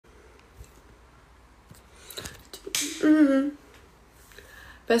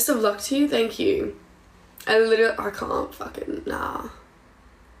Best of luck to you. Thank you. I can't fucking, nah.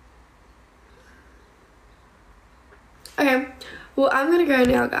 Okay, well, I'm gonna go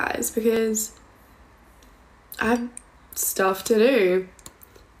now, guys, because I have stuff to do.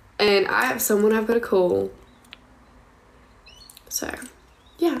 And I have someone I've got to call. So,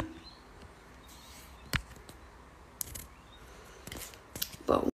 yeah.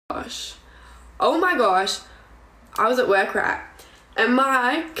 Oh gosh. Oh my gosh. I was at work, right? And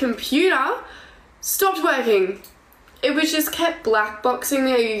my computer stopped working. It was just kept black boxing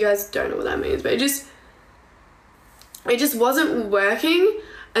me. You guys don't know what that means, but it just wasn't working.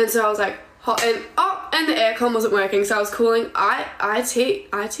 And so I was like, and the aircon wasn't working. So I was calling IT?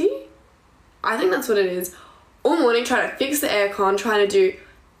 I think that's what it is. All morning trying to fix the aircon, trying to do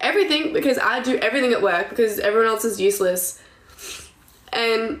everything because I do everything at work because everyone else is useless.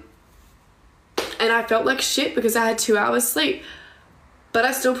 And I felt like shit because I had 2 hours sleep. But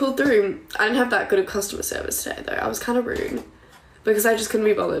I still pulled through. I didn't have that good of customer service today though. I was kind of rude because I just couldn't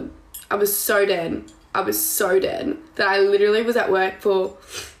be bothered. I was so dead. That I literally was at work for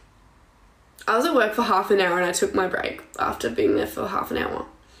half an hour and I took my break after being there for half an hour.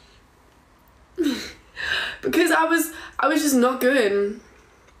 Because I was just not good.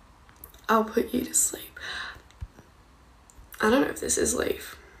 I'll put you to sleep. I don't know if this is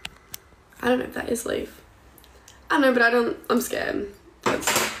leaf. I don't know if that is leaf. I don't know, but I'm scared.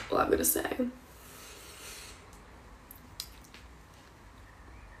 That's all I'm gonna say.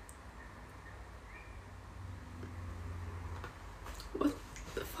 What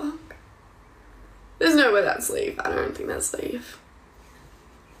the fuck? There's no way that's leaf. I don't think that's leaf.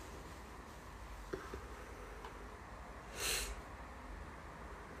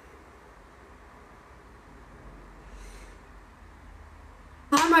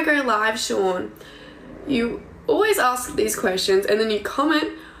 Time I go live, Sean, you always ask these questions and then you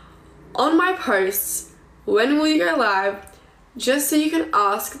comment on my posts, when will you go live, just so you can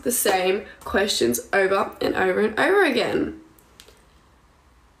ask the same questions over and over and over again.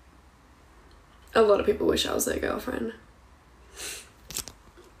 A lot of people wish I was their girlfriend.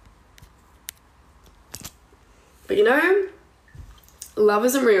 But you know, love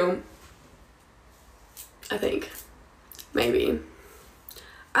isn't real. I think. Maybe.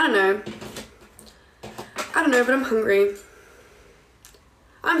 I don't know, but I'm hungry.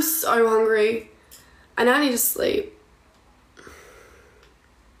 I'm so hungry. And I need to sleep.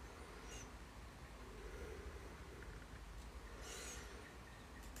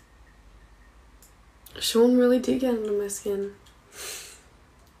 Sean really did get under my skin.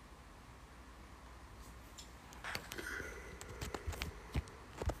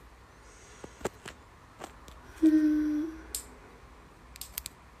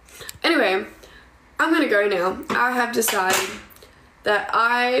 Anyway, I'm gonna go now. I have decided that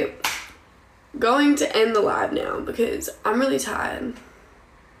I'm going to end the live now because I'm really tired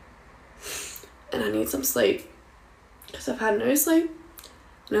and I need some sleep because I've had no sleep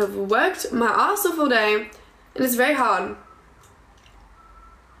and I've worked my ass off all day and it's very hard.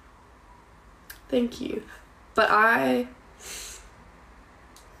 Thank you. But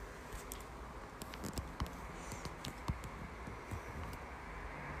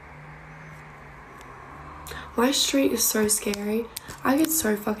my street is so scary. I get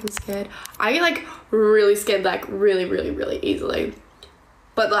so fucking scared. I get like really scared, like really easily.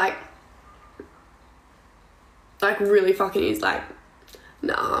 But like really fucking easy. Like,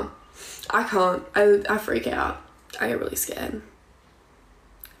 nah, I can't. I freak out. I get really scared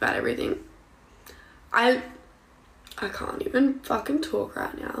about everything. I can't even fucking talk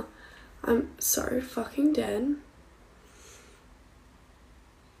right now. I'm so fucking dead.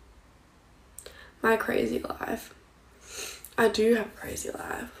 My crazy life. I do have a crazy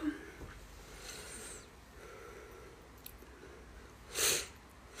life.